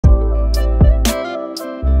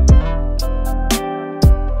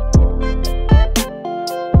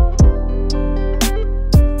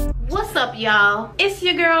y'all? It's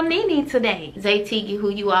your girl NeeNee today. Zayteegy, who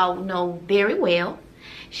you all know very well.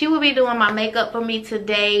 She will be doing my makeup for me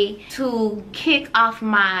today to kick off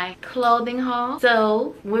my clothing haul.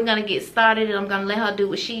 So we're gonna get started and I'm gonna let her do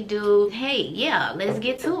what she do. Hey, yeah, let's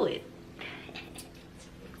get to it.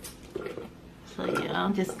 So yeah,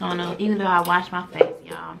 I'm just gonna, even though I wash my face,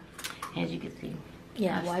 y'all, as you can see,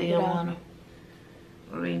 yeah, I still wanna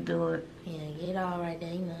redo it. Yeah, get it all right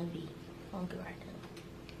there. You know, it be funky right there.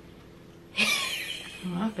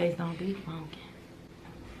 My face don't be funky.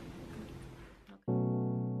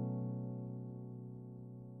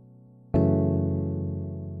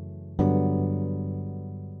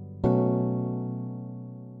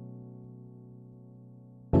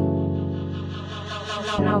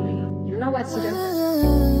 You know what to do.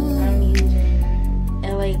 I'm using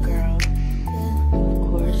LA Girl, of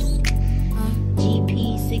course,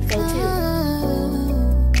 GP602.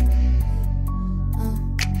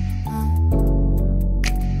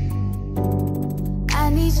 I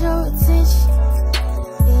need your attention.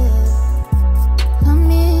 Yeah.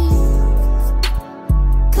 Come in.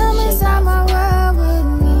 Come inside my world with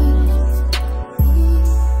me.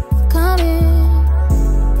 Come in.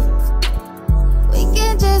 We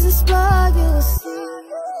can just explore, you will see.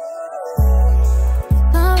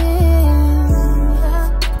 Come in. Yeah.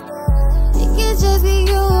 It can just be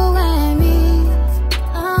you and me.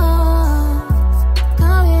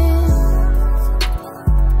 Come in.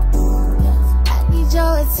 I need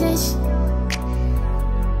your attention.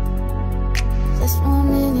 Just 1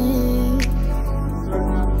 minute.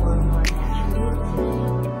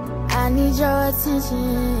 I need your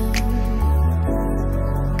attention.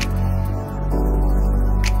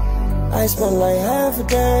 I spent like half a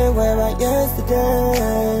day way back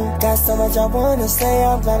yesterday. Got so much I wanna say,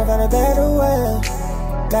 I'm glad I found a better way.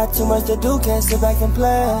 Got too much to do, can't sit back and play.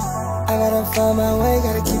 I gotta find my way,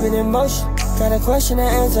 gotta keep it in motion. Got a question to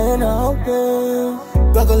answer and I'm hoping.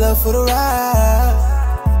 Buckle up for the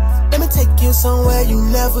ride. Let me take you somewhere you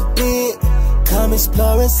never been. Come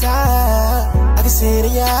explore inside. I can see it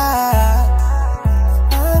in your eye.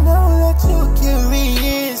 I know that you're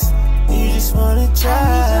curious. You just wanna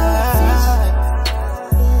try.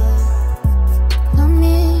 Come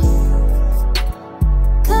in.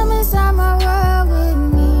 Come inside my world with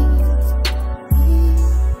me.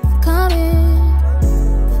 Come in.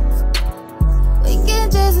 We can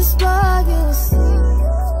just explore, you will see.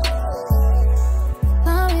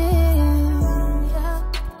 Come in. Yeah.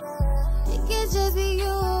 It can just be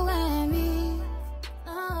you and me.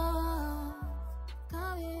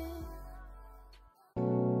 Come in.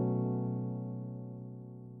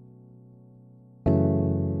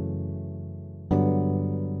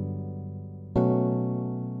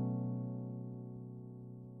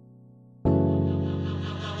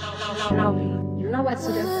 You know what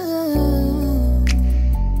to do.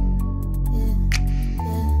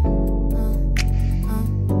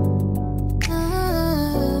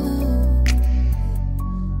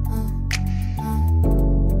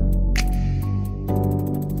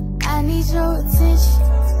 I need your attention.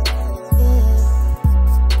 Yeah.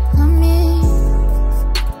 Come in.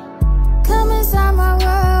 Come inside my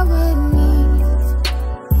world with me.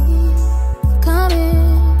 Come in.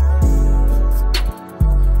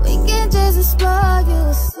 We can just explore, you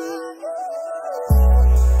will see.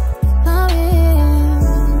 Come in.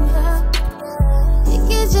 Yeah. It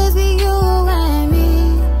can just be you and me.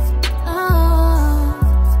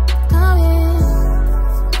 Come in.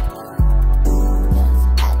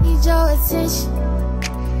 I need your attention.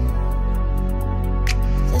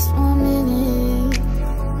 Just 1 minute.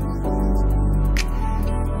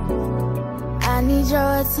 I need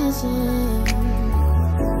your attention.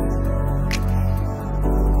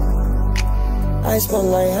 I spent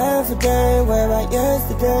like half a day way back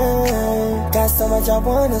yesterday. Got so much I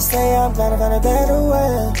wanna say, I'm glad I found a better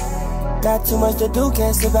way. Got too much to do,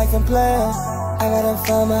 can't sit back and play. I gotta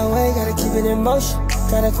find my way, gotta keep it in motion.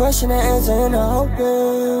 Got a question to answer and I'm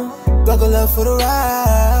hoping. Buckle up for the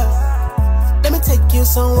ride. Let me take you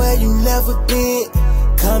somewhere you never been.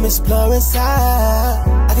 Come explore inside.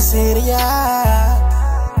 I can see it in your eye.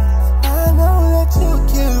 I know that you're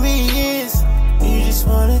curious. You just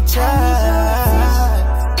wanna try.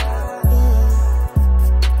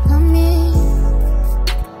 Come in.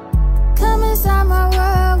 Come inside my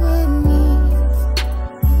world with me.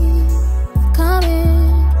 Come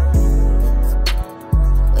in.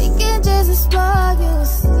 We can just explore, you will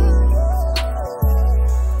see.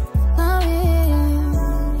 Come in.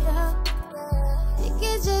 Yeah. It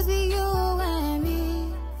can just be you and me.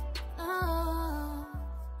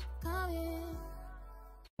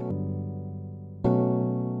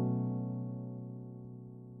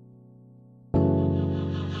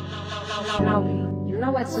 Hubby, you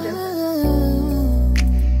know what to do.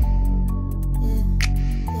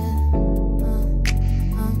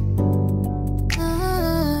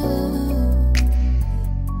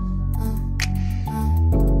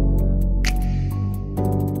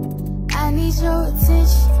 I need your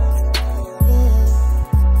attention.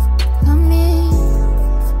 Come in,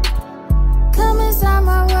 come inside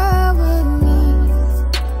my world with me.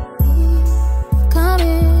 Come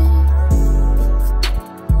in,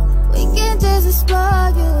 we can just explore,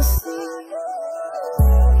 you'll see.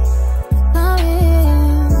 Come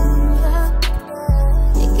in,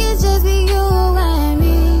 it can just be you and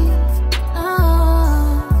me.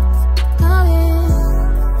 Come in,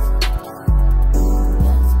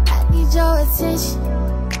 I need your attention.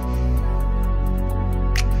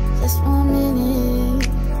 Just 1 minute,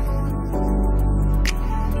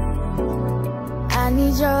 I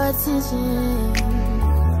need your attention.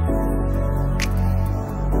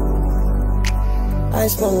 I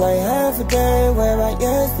spent like half a day where I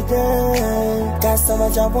yesterday. Got so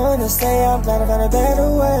much I wanna say, I'm glad I found a better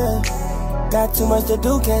way. Got too much to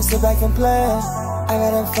do, can't sit back and play. I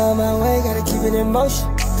gotta find my way, gotta keep it in motion.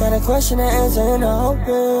 Got a question to answer and I'm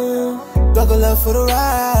hoping. Buckle up for the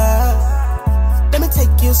ride. Let me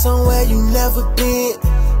take you somewhere you never been.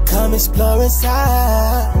 Come explore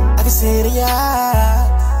inside, I can see it in your eyes.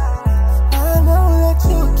 I know that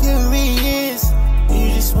you're curious,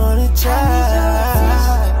 you just wanna try.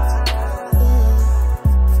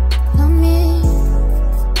 Come in,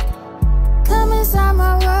 come inside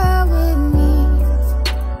my world with me.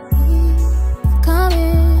 Come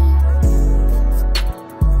in,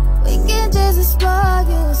 we can just explore,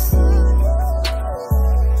 you'll see.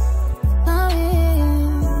 Come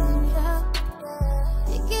in,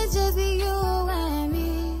 it can just be you and me.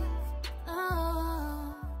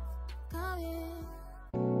 Come in.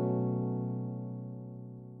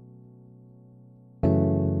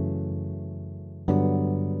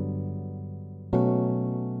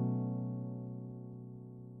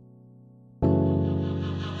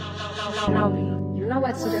 Hubby, you know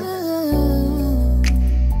what to do.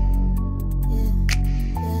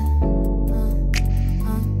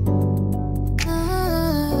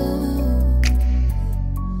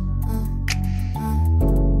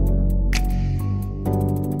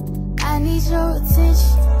 I need your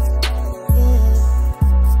attention.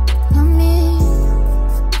 Come in,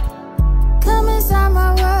 come inside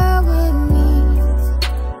my world with me.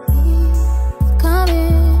 Come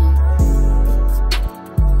in,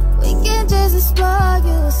 we can just explore,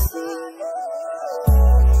 you'll see.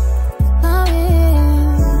 Come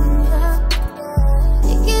in,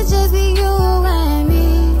 it can just be you and me.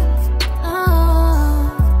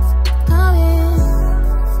 Come in,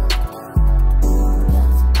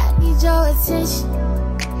 I need your attention.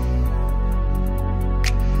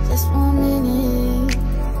 Just 1 minute,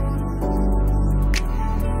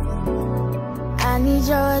 I need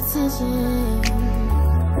your attention.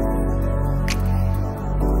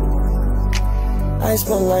 I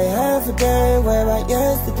spent like half a day where I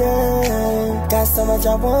yesterday. Got so much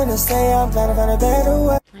I wanna say, I'm glad I found a better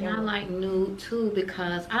way. And I like nude too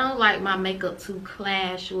because I don't like my makeup to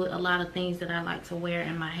clash with a lot of things that I like to wear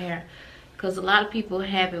in my hair. Because a lot of people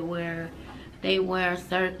have it where they wear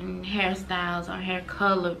certain hairstyles or hair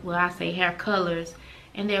color, well I say hair colors,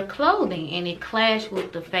 in their clothing and it clash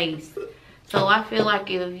with the face. So I feel like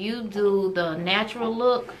if you do the natural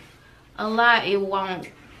look a lot, it won't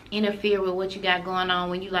interfere with what you got going on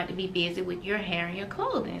when you like to be busy with your hair and your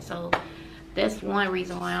clothing. So that's one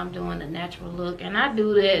reason why I'm doing the natural look, and I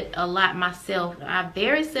do that a lot myself. I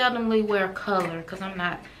very seldomly wear color because I'm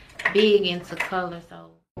not big into color. So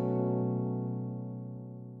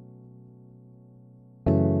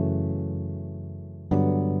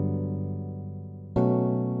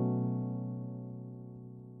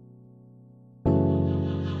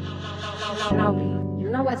Hubby, you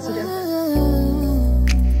know what to do.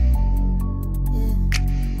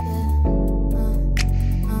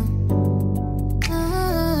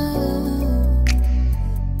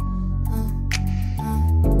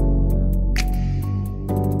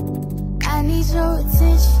 I need your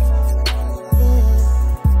attention.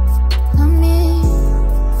 Come in,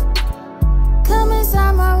 come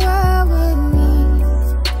inside my world with me.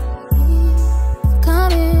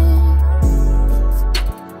 Come in,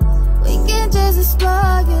 we can just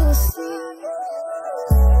explore, you'll see.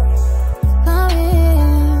 Come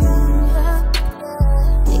in,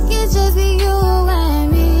 it can just be you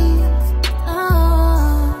and me.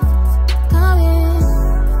 Come in,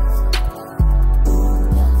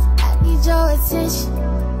 I need your attention.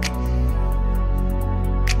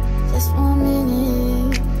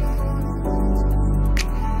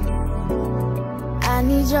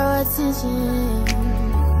 attention.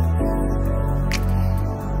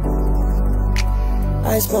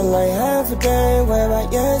 I spent like half a day way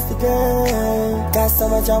about yesterday. Got so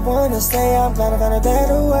much I wanna say, I'm glad I found a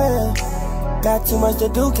better way. Got too much to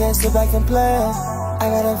do, can't sit back and play. I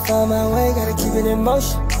gotta find my way, gotta keep it in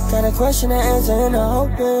motion. Got a question to answer and I'm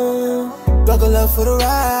hoping. Buckle up for the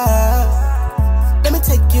ride. Let me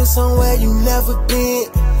take you somewhere you never been.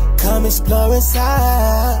 Come explore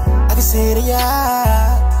inside. I can see it in your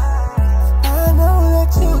eyes. I know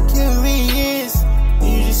that you're curious.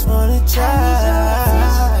 You just wanna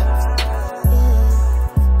try.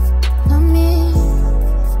 Come in,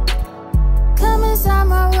 come inside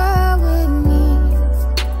my world with me.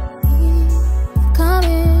 Come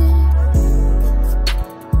in,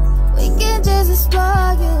 we can just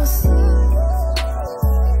explore, you'll see.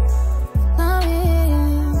 Come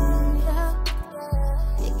in, yeah.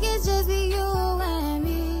 It can just be you and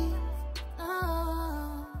me.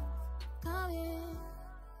 Oh, come in.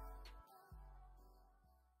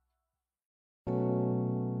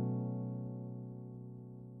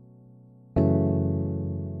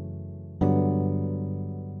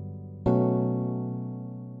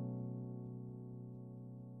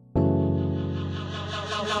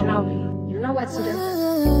 You know what to do.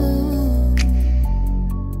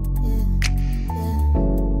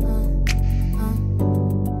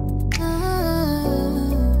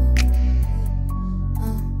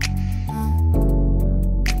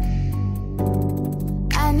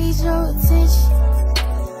 I need your attention.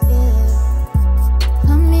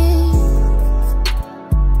 Come in,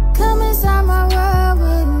 come inside my world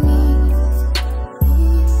with me.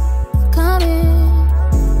 Come in,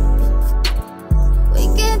 we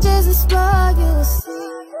can just explore, you'll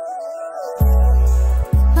see.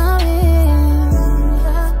 Come in,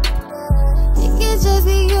 yeah. It can just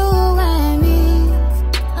be you and me.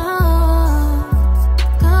 Oh,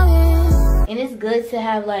 come in. And it's good to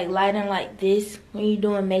have like lighting like this when you're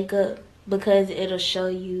doing makeup, because it'll show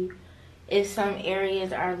you if some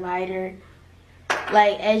areas are lighter.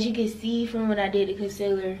 Like as you can see from when I did the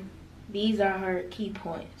concealer, these are her key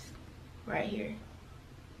points right here.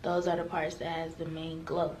 Those are the parts that has the main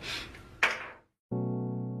glow.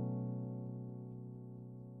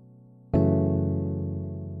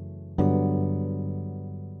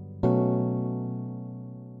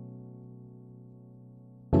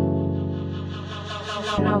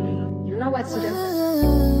 You know what to do.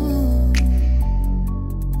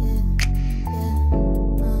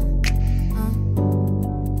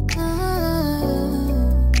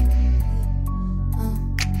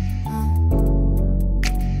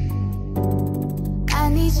 I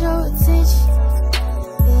need your attention.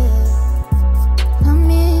 Come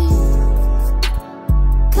in,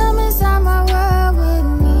 come inside my world with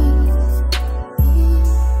me.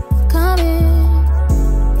 Come in,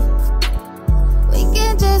 we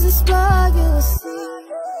can just explore, you'll see.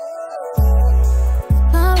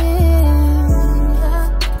 Come in, yeah.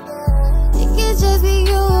 It can just be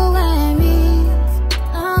you and me.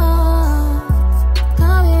 Oh,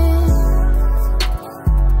 come in,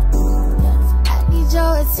 yeah. I need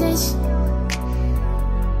your attention.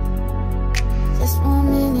 Just 1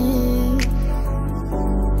 minute.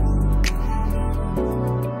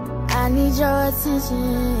 I need your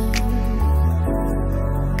attention.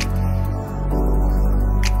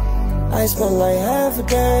 I spent like half a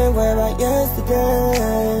day way about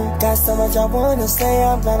yesterday. Got so much I wanna say,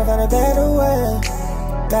 I'm glad I found a better way.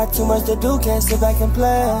 Got too much to do, can't sit back and play.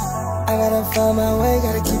 I gotta find my way,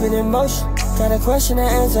 gotta keep it in motion. Got a question to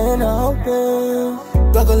answer and I'm hoping.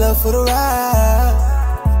 Buckle up for the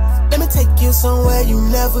ride. Let me take you somewhere you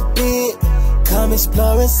never been. Come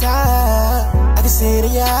explore inside. I can see it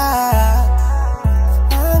in your eyes.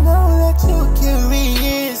 I know that you're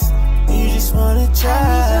curious. You just wanna try.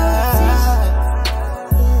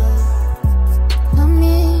 Come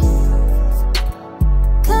in,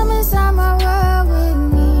 come inside my world with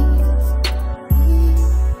me.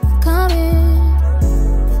 Come in,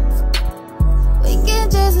 we can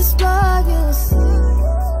just explore, you'll see.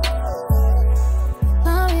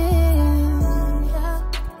 Come in, yeah.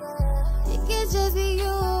 It can just be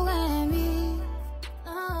you and me.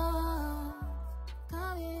 Oh,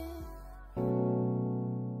 come in.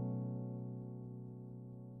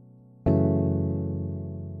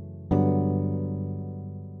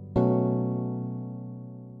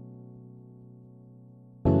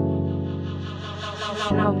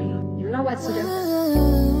 You know what to do.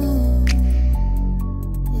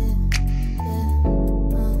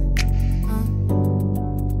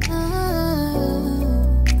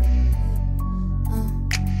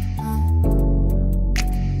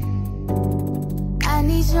 I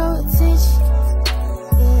need your attention.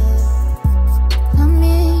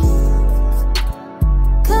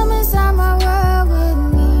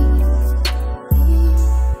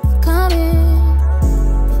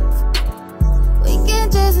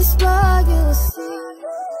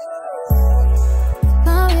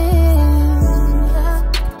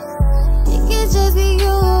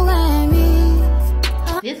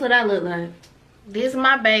 what I look like. This is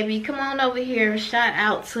my baby. Come on over here. Shout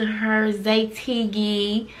out to her,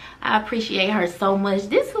 Zayteegy. I appreciate her so much.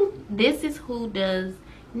 This is who does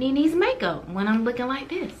NeeNee's makeup when I'm looking like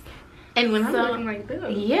this. And when I'm looking like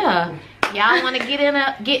this. Yeah. Y'all want to get in, Lord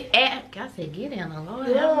have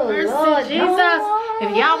mercy, Lord, Jesus. no.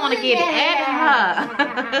 If y'all want to get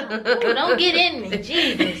at her. Don't get in me,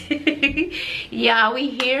 Jesus. Y'all,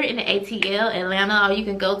 we here in the ATL, Atlanta. Or you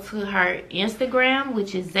can go to her Instagram,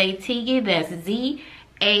 which is Zayteegy. That's ZAYTEEGY.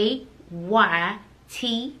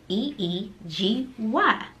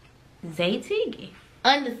 Zayteegy.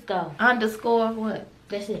 Underscore what?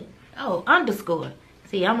 That's it. Oh, underscore.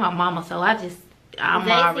 See, I'm her mama, so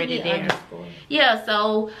I'm already there. Underscore. Yeah,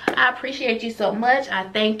 so I appreciate you so much. I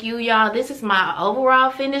thank you, y'all. This is my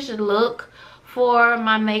overall finished look for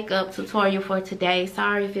my makeup tutorial for today.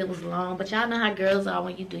 Sorry if it was long, but y'all know how girls are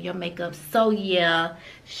when you do your makeup. So yeah,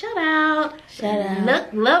 shout out.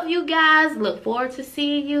 Love you guys. Look forward to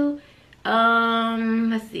seeing you.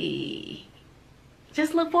 Let's see.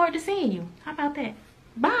 Just look forward to seeing you. How about that?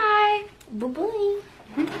 Bye. Bye-bye.